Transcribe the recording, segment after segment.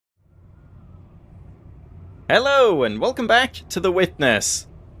Hello and welcome back to The Witness.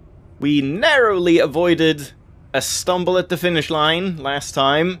 We narrowly avoided a stumble at the finish line last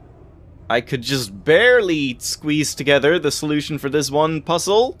time. I could just barely squeeze together the solution for this one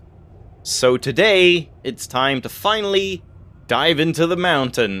puzzle. So today, it's time to finally dive into the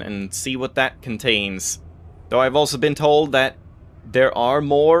mountain and see what that contains. Though I've also been told that there are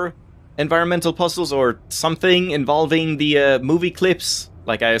more environmental puzzles or something involving the movie clips.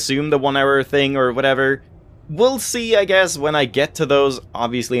 Like I assume the 1 hour thing or whatever. We'll see, I guess, when I get to those.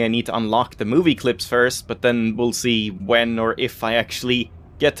 Obviously, I need to unlock the movie clips first, but then we'll see when or if I actually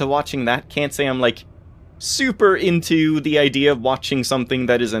get to watching that. Can't say I'm, like, super into the idea of watching something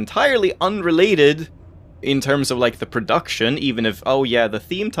that is entirely unrelated in terms of, like, the production, even if, oh yeah, the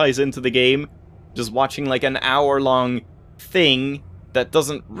theme ties into the game. Just watching, like, an hour-long thing that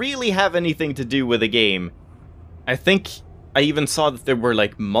doesn't really have anything to do with the game. I think I even saw that there were,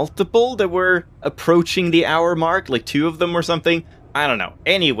 like, multiple that were approaching the hour mark, like 2 of them or something. I don't know.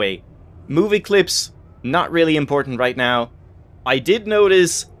 Anyway, movie clips, not really important right now. I did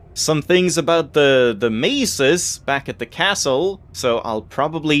notice some things about the mazes back at the castle, so I'll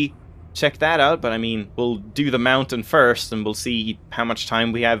probably check that out, but I mean, we'll do the mountain first, and we'll see how much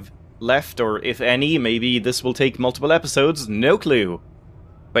time we have left, or if any. Maybe this will take multiple episodes, no clue.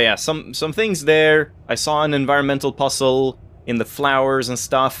 But yeah, some things there. I saw an environmental puzzle in the flowers and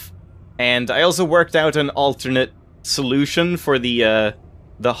stuff, and I also worked out an alternate solution for the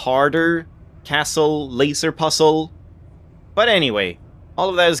harder castle laser puzzle. But anyway, all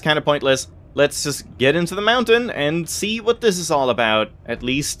of that is kind of pointless. Let's just get into the mountain and see what this is all about, at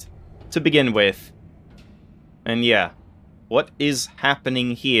least to begin with. And yeah, what is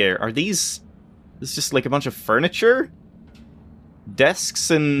happening here? Are these... This is just like a bunch of furniture? Desks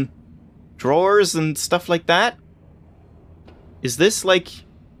and drawers and stuff like that? Is this like...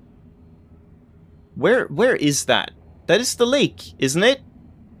 Where is that? That is the lake, isn't it?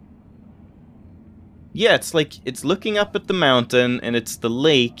 Yeah, it's like, it's looking up at the mountain and it's the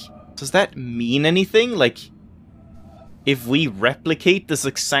lake. Does that mean anything? Like, if we replicate this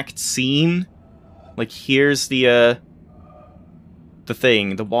exact scene, like here's the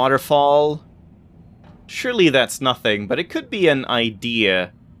thing, the waterfall. Surely that's nothing, but it could be an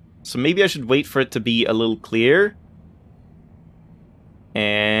idea. So maybe I should wait for it to be a little clear.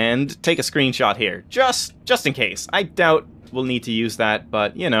 And take a screenshot here, just in case. I doubt we'll need to use that,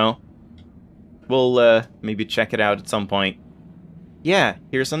 but, you know. We'll, maybe check it out at some point. Yeah,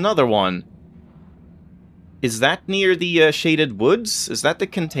 here's another one. Is that near the, shaded woods? Is that the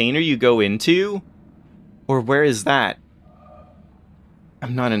container you go into? Or where is that?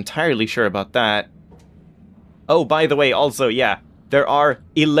 I'm not entirely sure about that. Oh, by the way, also, yeah, there are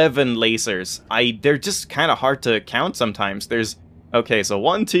 11 lasers. They're just kind of hard to count sometimes. There's, okay, so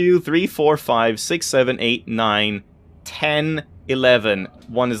 1, 2, 3, 4, 5, 6, 7, 8, 9, 10, 11.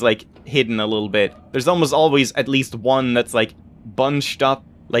 One is, like, hidden a little bit. There's almost always at least one that's, like, bunched up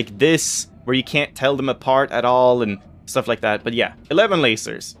like this, where you can't tell them apart at all, and stuff like that. But yeah, 11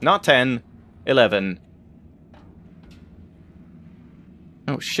 lasers. Not 10, 11.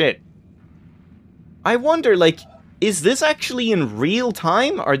 Oh, shit. I wonder, like, is this actually in real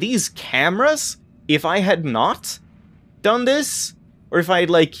time? Are these cameras? If I had not done this? Or if I had,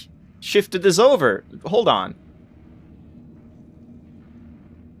 like, shifted this over? Hold on.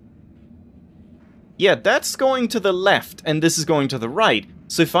 Yeah, that's going to the left, and this is going to the right.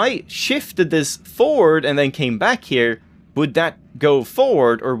 So if I shifted this forward and then came back here, would that go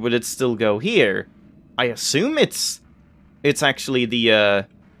forward, or would it still go here? I assume it's actually the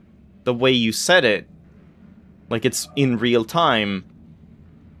way you set it. Like it's in real time.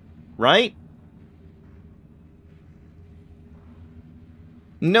 Right?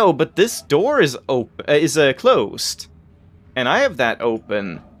 No, but this door is closed. And I have that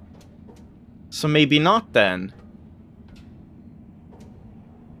open. So maybe not then.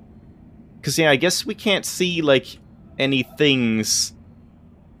 Because, yeah, I guess we can't see, like, any things,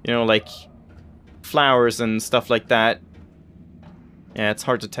 you know, like flowers and stuff like that. Yeah, it's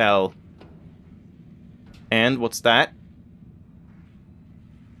hard to tell. And what's that?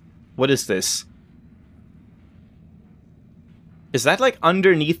 What is this? Is that, like,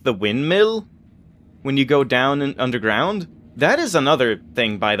 underneath the windmill? When you go down and underground? That is another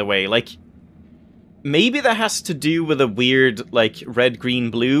thing, by the way. Like, maybe that has to do with a weird, like, red,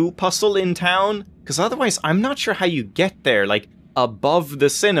 green, blue puzzle in town? Because otherwise, I'm not sure how you get there. Like, above the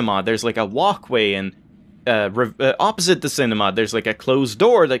cinema, there's, like, a walkway, and opposite the cinema, there's, like, a closed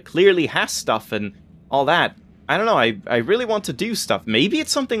door that clearly has stuff and all that. I don't know, I really want to do stuff. Maybe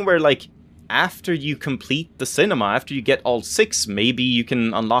it's something where, like, after you complete the cinema, after you get all 6, maybe you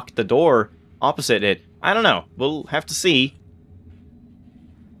can unlock the door opposite it. I don't know. We'll have to see.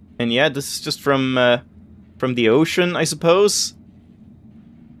 And yeah, this is just from the ocean, I suppose.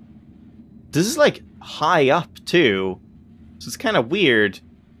 This is, like, high up, too. So it's kind of weird.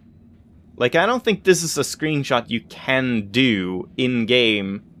 Like, I don't think this is a screenshot you can do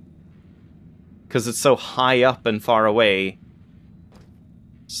in-game. Because it's so high up and far away.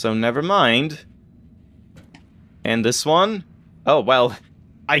 So never mind. And this one? Oh, well,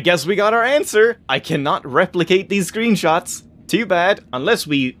 I guess we got our answer. I cannot replicate these screenshots. Too bad, unless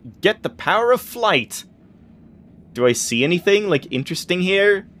we get the power of flight. Do I see anything, like, interesting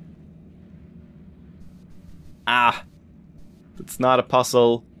here? Ah. It's not a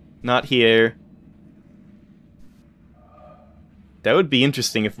puzzle. Not here. That would be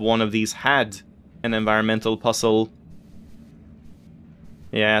interesting if one of these had an environmental puzzle.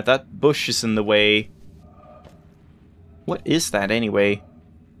 Yeah, that bush is in the way. What is that, anyway?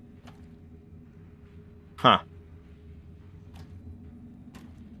 Huh.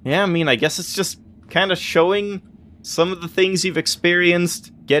 Yeah, I mean, I guess it's just kind of showing some of the things you've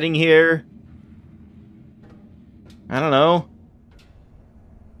experienced getting here. I don't know.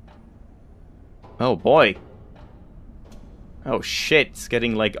 Oh boy. Oh shit, it's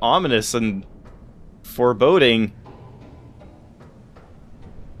getting like ominous and foreboding.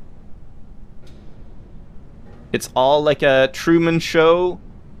 It's all like a Truman Show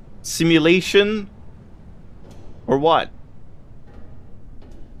simulation? Or what?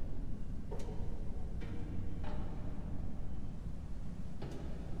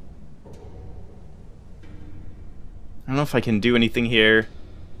 I don't know if I can do anything here.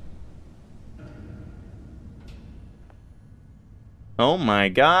 Oh my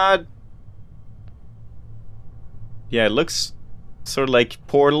god. Yeah, it looks sort of like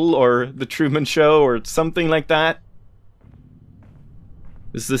Portal or The Truman Show or something like that.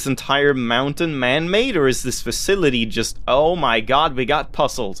 Is this entire mountain man-made, or is this facility just... Oh my god, we got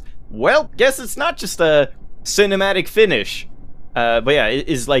puzzled. Well, guess it's not just a cinematic finish. But yeah,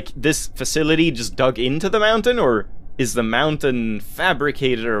 is like this facility just dug into the mountain, or is the mountain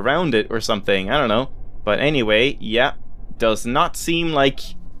fabricated around it or something? I don't know. But anyway, yeah, does not seem like...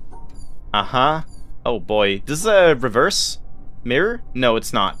 Uh-huh. Oh boy, this is a reverse mirror? No,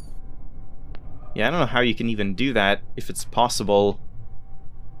 it's not. Yeah, I don't know how you can even do that, if it's possible.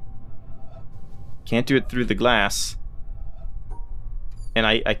 Can't do it through the glass. And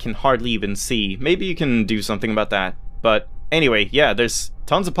I can hardly even see. Maybe you can do something about that. But anyway, yeah, there's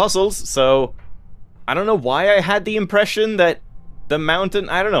tons of puzzles, so... I don't know why I had the impression that the mountain...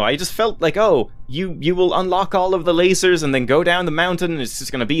 I don't know, I just felt like, oh, you will unlock all of the lasers and then go down the mountain and it's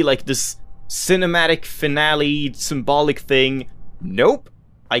just gonna be like this cinematic finale, symbolic thing. Nope.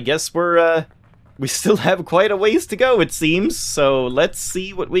 I guess we still have quite a ways to go, it seems. So let's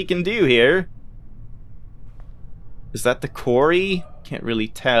see what we can do here. Is that the quarry? Can't really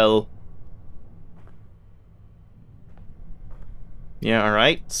tell. Yeah,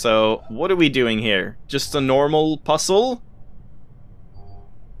 alright. So, what are we doing here? Just a normal puzzle?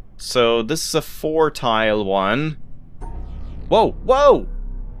 So, this is a 4-tile one. Whoa! Whoa!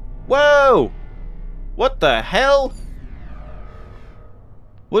 Whoa! What the hell?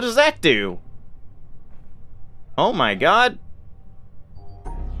 What does that do? Oh my god.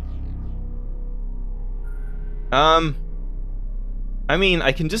 I mean,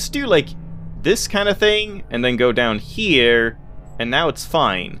 I can just do, like, this kind of thing, and then go down here, and now it's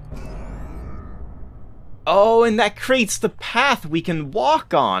fine. Oh, and that creates the path we can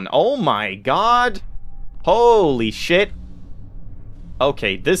walk on. Oh my god. Holy shit.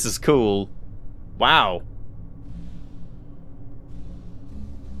 Okay, this is cool. Wow.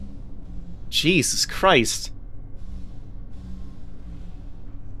 Jesus Christ.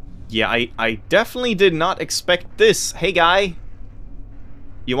 Yeah, I definitely did not expect this. Hey, guy.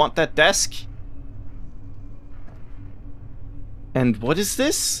 You want that desk? And what is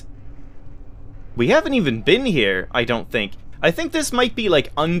this? We haven't even been here, I don't think. I think this might be,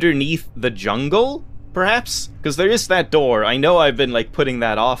 like, underneath the jungle, perhaps? Because there is that door. I know I've been, like, putting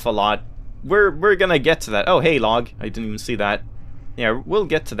that off a lot. We're gonna get to that. Oh, hey, log. I didn't even see that. Yeah, we'll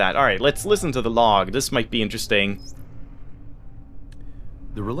get to that. Alright, let's listen to the log. This might be interesting.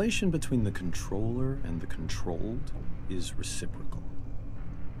 The relation between the controller and the controlled is reciprocal.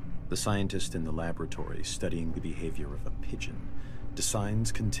 The scientist in the laboratory studying the behavior of a pigeon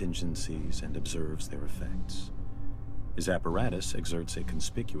designs contingencies and observes their effects. His apparatus exerts a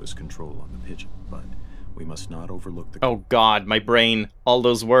conspicuous control on the pigeon, but we must not overlook the... Oh god, my brain. All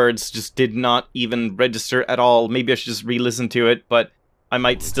those words just did not even register at all. Maybe I should just re-listen to it, but I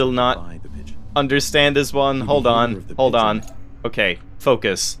might still not understand this one. Hold on, hold on. Okay,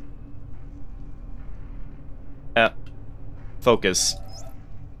 focus. Focus.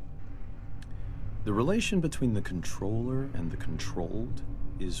 The relation between the controller and the controlled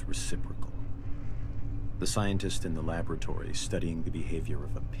is reciprocal. The scientist in the laboratory studying the behavior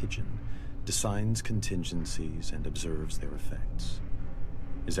of a pigeon designs contingencies and observes their effects.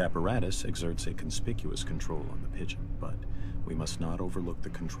 His apparatus exerts a conspicuous control on the pigeon, but we must not overlook the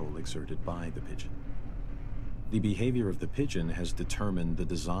control exerted by the pigeon. The behavior of the pigeon has determined the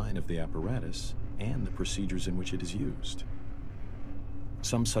design of the apparatus and the procedures in which it is used.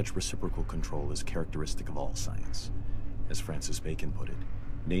 Some such reciprocal control is characteristic of all science. As Francis Bacon put it,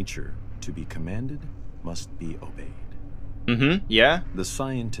 nature, to be commanded, must be obeyed. Yeah? The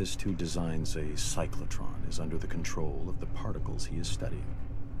scientist who designs a cyclotron is under the control of the particles he is studying.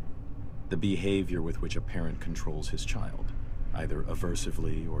 The behavior with which a parent controls his child, either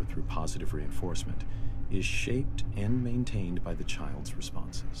aversively or through positive reinforcement, is shaped and maintained by the child's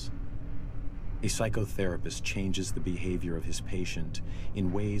responses. A psychotherapist changes the behavior of his patient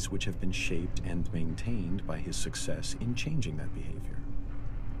in ways which have been shaped and maintained by his success in changing that behavior.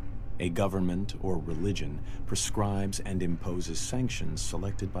 A government or religion prescribes and imposes sanctions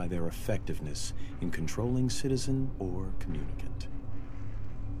selected by their effectiveness in controlling citizen or communicant.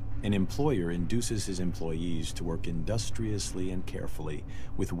 An employer induces his employees to work industriously and carefully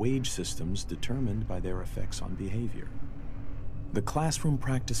with wage systems determined by their effects on behavior. The classroom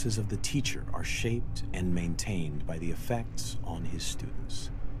practices of the teacher are shaped and maintained by the effects on his students.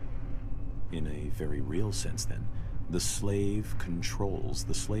 In a very real sense, then, the slave controls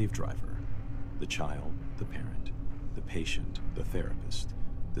the slave driver, the child, the parent, the patient, the therapist,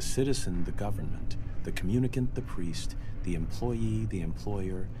 the citizen, the government, the communicant, the priest, the employee, the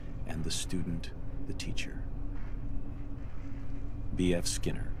employer, and the student, the teacher. B.F.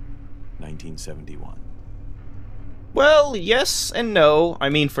 Skinner, 1971. Well, yes and no. I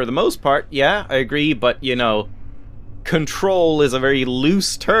mean, for the most part, yeah, I agree, but, you know, control is a very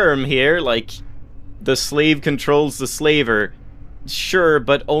loose term here, like, the slave controls the slaver. Sure,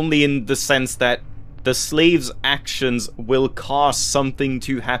 but only in the sense that the slave's actions will cause something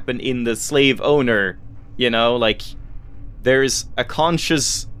to happen in the slave owner. You know, like, there's a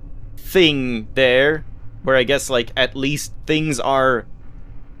conscious thing there, where I guess, like, at least things are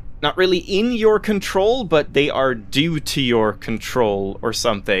not really in your control, but they are due to your control or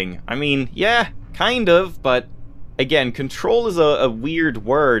something. I mean, yeah, kind of, but again, control is a weird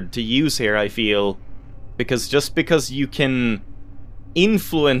word to use here, I feel. Because just because you can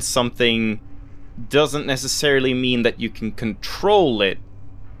influence something doesn't necessarily mean that you can control it.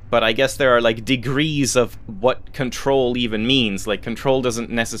 But I guess there are, like, degrees of what control even means. Like, control doesn't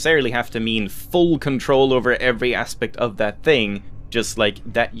necessarily have to mean full control over every aspect of that thing. Just, like,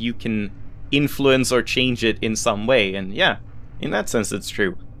 that you can influence or change it in some way. And yeah, in that sense, it's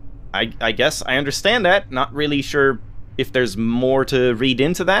true. I guess I understand that. Not really sure if there's more to read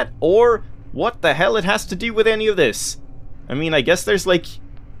into that, or what the hell it has to do with any of this. I mean, I guess there's, like,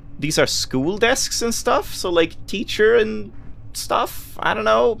 these are school desks and stuff, so, like, teacher and stuff? I don't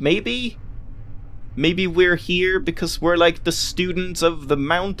know, maybe? Maybe we're here because we're, like, the students of the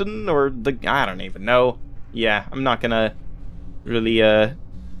mountain, or the... I don't even know. Yeah, I'm not gonna really,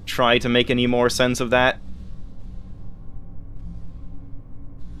 try to make any more sense of that.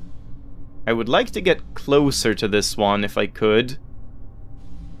 I would like to get closer to this one if I could.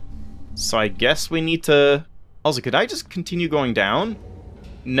 So I guess we need to... Also, could I just continue going down?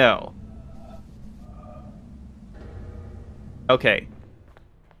 No. Okay.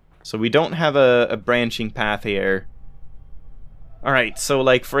 So we don't have a branching path here. Alright, so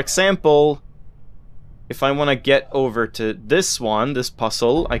like, for example, if I want to get over to this one, this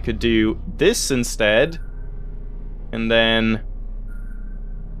puzzle, I could do this instead. And then...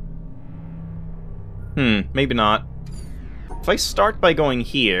 maybe not. If I start by going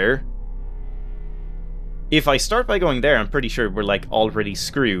here... If I start by going there, I'm pretty sure we're, like, already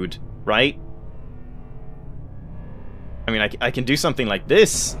screwed, right? I mean, I can do something like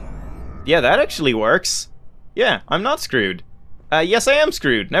this. Yeah, that actually works. Yeah, I'm not screwed. Yes, I am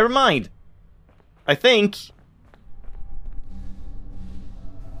screwed. Never mind. I think...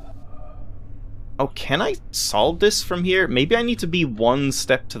 Oh, can I solve this from here? Maybe I need to be one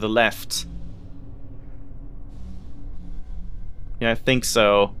step to the left. Yeah, I think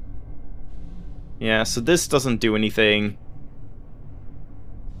so. Yeah, so this doesn't do anything.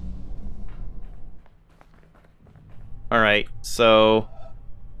 Alright, so...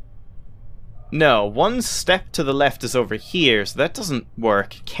 No, one step to the left is over here, so that doesn't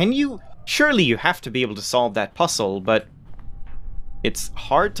work. Can you... Surely you have to be able to solve that puzzle, but... It's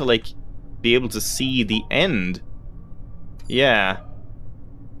hard to, like, be able to see the end. Yeah.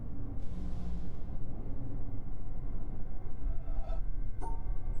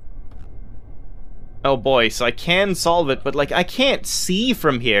 Oh boy, so I can solve it, but like I can't see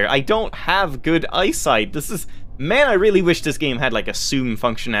from here. I don't have good eyesight. This is... Man, I really wish this game had like a zoom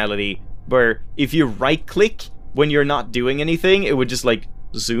functionality where if you right-click when you're not doing anything, it would just like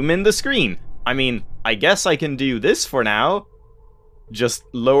zoom in the screen. I mean, I guess I can do this for now. Just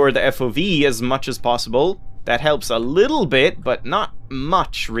lower the FOV as much as possible. That helps a little bit, but not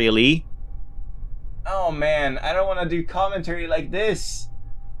much, really. Oh man, I don't want to do commentary like this.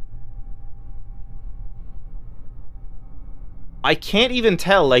 I can't even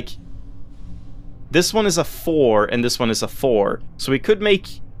tell, like... This one is a 4, and this one is a 4. So we could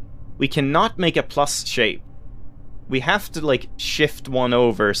make... We cannot make a plus shape. We have to, like, shift one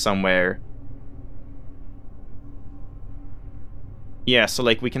over somewhere. Yeah, so,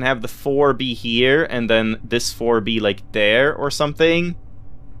 like, we can have the 4 be here, and then this 4 be, like, there or something.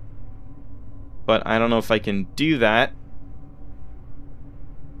 But I don't know if I can do that.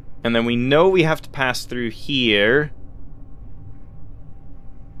 And then we know we have to pass through here.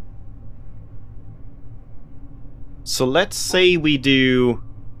 So let's say we do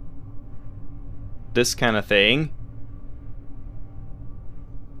this kind of thing.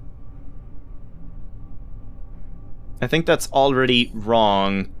 I think that's already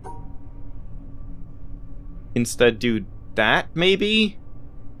wrong. Instead do that, maybe?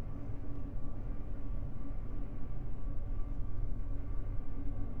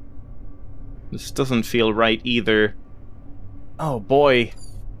 This doesn't feel right either. Oh boy,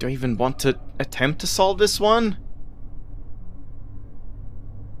 do I even want to attempt to solve this one?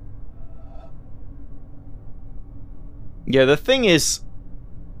 Yeah, the thing is,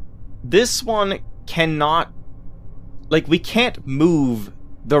 this one cannot... Like, we can't move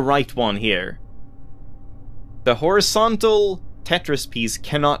the right one here. The horizontal Tetris piece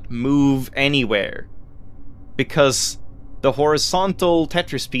cannot move anywhere. Because the horizontal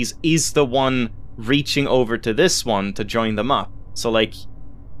Tetris piece is the one reaching over to this one to join them up. So, like,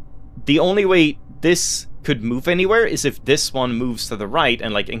 the only way this could move anywhere is if this one moves to the right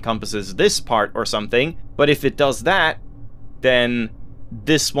and, like, encompasses this part or something. But if it does that, then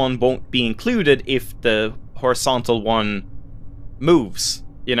this one won't be included if the horizontal one moves,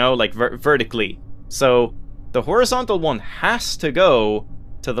 you know, like vertically. So the horizontal one has to go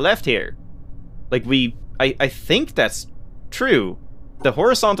to the left here. Like I think that's true. The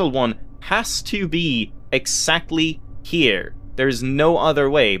horizontal one has to be exactly here. There's no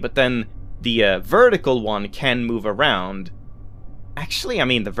other way, but then the vertical one can move around. Actually, I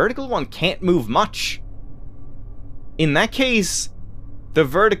mean, the vertical one can't move much. In that case, the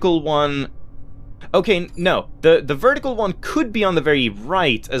vertical one... Okay, no. The vertical one could be on the very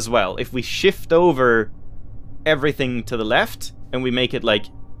right as well. If we shift over everything to the left, and we make it like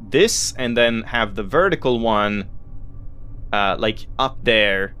this, and then have the vertical one, like, up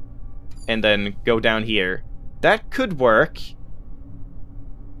there, and then go down here. That could work.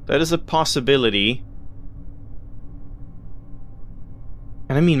 That is a possibility.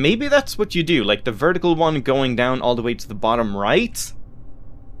 And I mean, maybe that's what you do, like the vertical one going down all the way to the bottom right?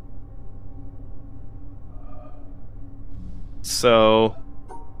 So,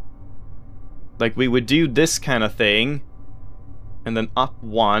 like, we would do this kind of thing, and then up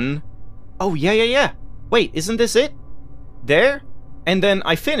one. Oh, yeah. Wait, isn't this it? There? And then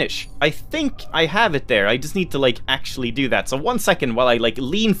I finish. I think I have it there. I just need to, like, actually do that. So 1 second while I, like,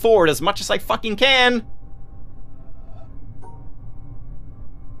 lean forward as much as I fucking can.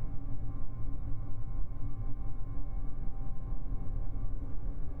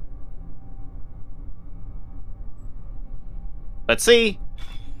 Let's see.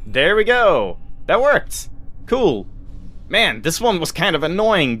 There we go. That worked. Cool. Man, this one was kind of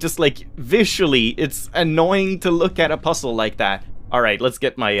annoying. Just like visually, it's annoying to look at a puzzle like that. Alright, let's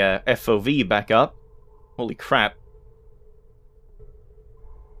get my FOV back up. Holy crap.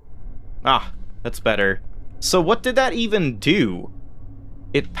 Ah, that's better. So what did that even do?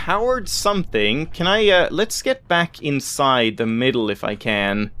 It powered something. Can I, let's get back inside the middle if I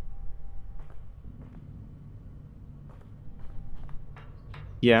can.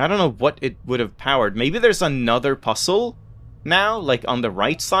 Yeah, I don't know what it would have powered. Maybe there's another puzzle now, like on the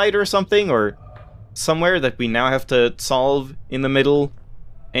right side or something, or somewhere that we now have to solve in the middle.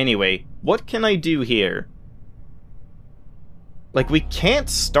 Anyway, what can I do here? Like, we can't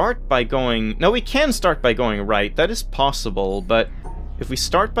start by going... No, we can start by going right. That is possible, but if we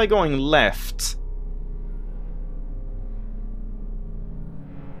start by going left...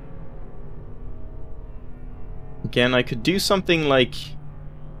 Again, I could do something like...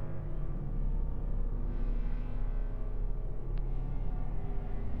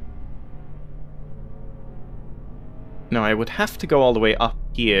 No, I would have to go all the way up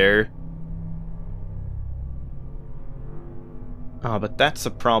here. Oh, but that's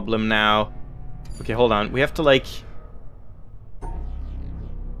a problem now. Okay, hold on. We have to, like...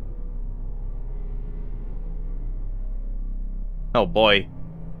 Oh, boy.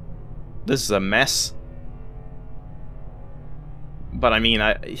 This is a mess. But, I mean,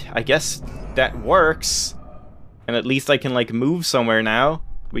 I guess that works. And at least I can, like, move somewhere now.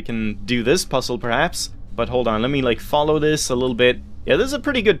 We can do this puzzle, perhaps. But hold on, let me, like, follow this a little bit. Yeah, this is a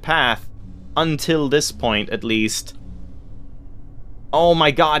pretty good path. Until this point, at least. Oh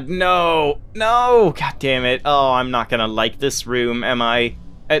my god, no! No! God damn it. Oh, I'm not gonna like this room, am I?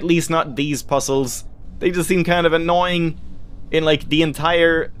 At least not these puzzles. They just seem kind of annoying. And, like, the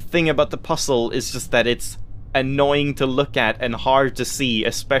entire thing about the puzzle is just that it's annoying to look at and hard to see,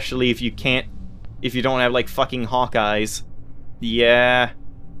 especially if you don't have, like, fucking hawk eyes. Yeah.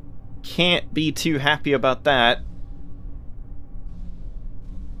 Can't be too happy about that.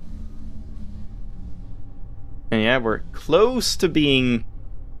 And yeah, we're close to being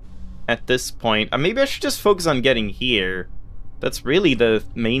at this point. Maybe I should just focus on getting here. That's really the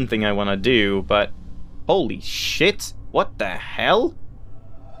main thing I want to do, but... Holy shit! What the hell?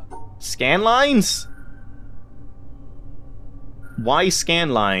 Scan lines? Why scan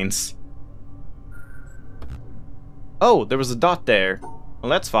lines? Oh, there was a dot there. Well,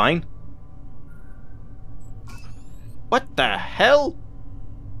 that's fine. What the hell?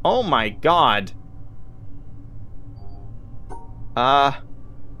 Oh my god. I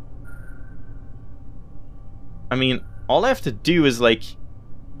mean, all I have to do is, like,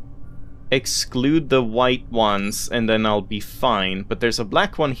 exclude the white ones, and then I'll be fine. But there's a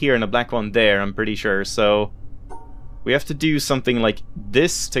black one here and a black one there, I'm pretty sure, so... We have to do something like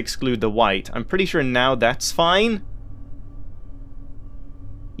this to exclude the white. I'm pretty sure now that's fine.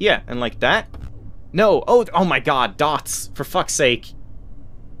 Yeah, and like that. No, oh my god, dots, for fuck's sake.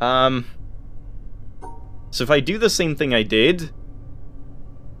 So if I do the same thing I did...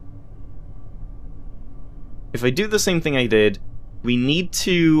 If I do the same thing I did, we need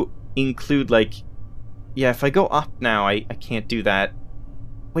to include, like... Yeah, if I go up now, I can't do that.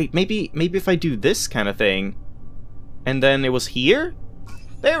 Wait, maybe if I do this kind of thing, and then it was here?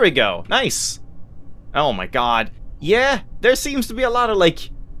 There we go, nice! Oh my god. Yeah, there seems to be a lot of, like,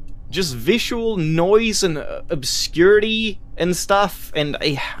 just visual noise and obscurity and stuff, and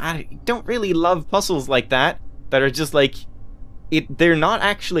I don't really love puzzles like that are just, like... They're not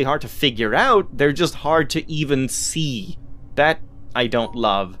actually hard to figure out, they're just hard to even see. That I don't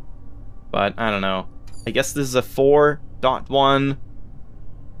love. But, I don't know. I guess this is a 4.1.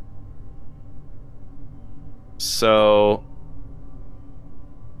 So...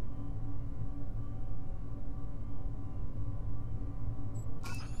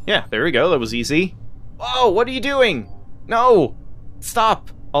 Yeah, there we go, that was easy. Whoa, what are you doing? No! Stop!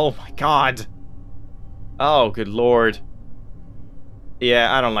 Oh my god. Oh, good lord.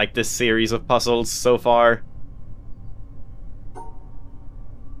 Yeah, I don't like this series of puzzles so far.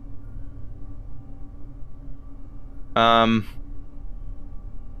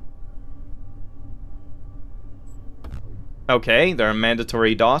 Okay, there are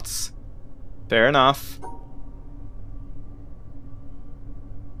mandatory dots. Fair enough.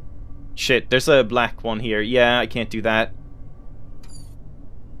 Shit, there's a black one here. Yeah, I can't do that.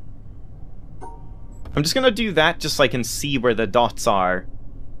 I'm just gonna do that just so I can see where the dots are.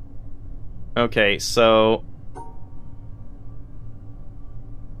 Okay, so...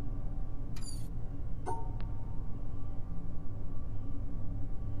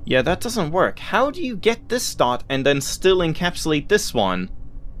 Yeah, that doesn't work. How do you get this dot and then still encapsulate this one?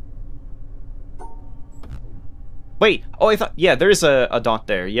 Wait, oh, I thought... Yeah, there is a dot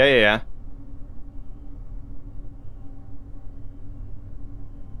there. Yeah.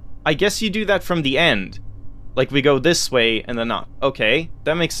 I guess you do that from the end. Like, we go this way and then up. Okay,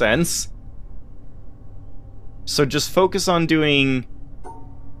 that makes sense. So just focus on doing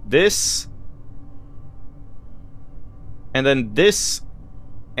this. And then this.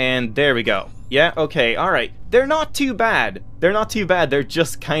 And there we go. Yeah, okay, alright. They're not too bad. They're not too bad. They're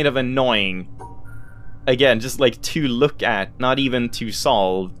just kind of annoying. Again, just like to look at, not even to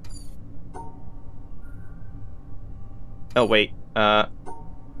solve. Oh, wait.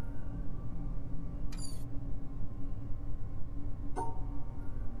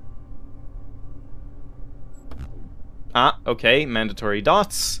 Okay, mandatory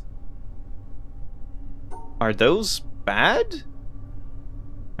dots. Are those bad?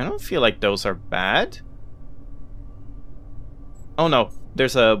 I don't feel like those are bad. Oh no,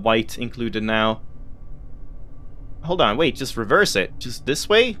 there's a white included now. Hold on, wait, just reverse it. Just this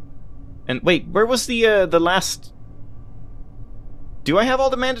way? And wait, where was the last... Do I have all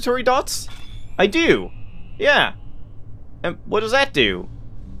the mandatory dots? I do! Yeah! And what does that do?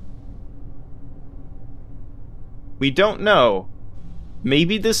 We don't know.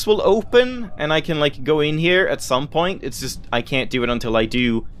 Maybe this will open and I can like go in here at some point. It's just I can't do it until I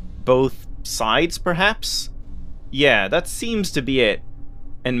do both sides, perhaps? Yeah, that seems to be it.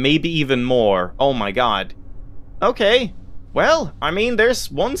 And maybe even more. Oh my god. Okay. Well, I mean, there's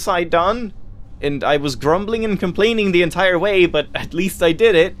one side done. And I was grumbling and complaining the entire way, but at least I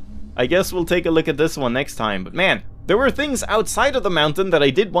did it. I guess we'll take a look at this one next time. But man, there were things outside of the mountain that I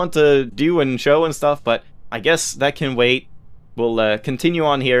did want to do and show and stuff, but I guess that can wait. We'll continue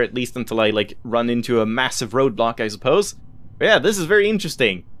on here at least until I like run into a massive roadblock, I suppose. But yeah, this is very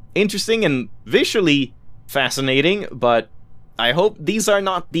interesting. Interesting and visually fascinating, but I hope these are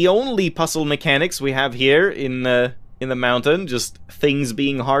not the only puzzle mechanics we have here in the mountain, just things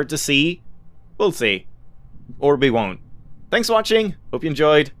being hard to see. We'll see. Or we won't. Thanks for watching, hope you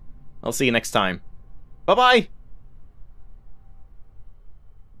enjoyed. I'll see you next time. Bye-bye!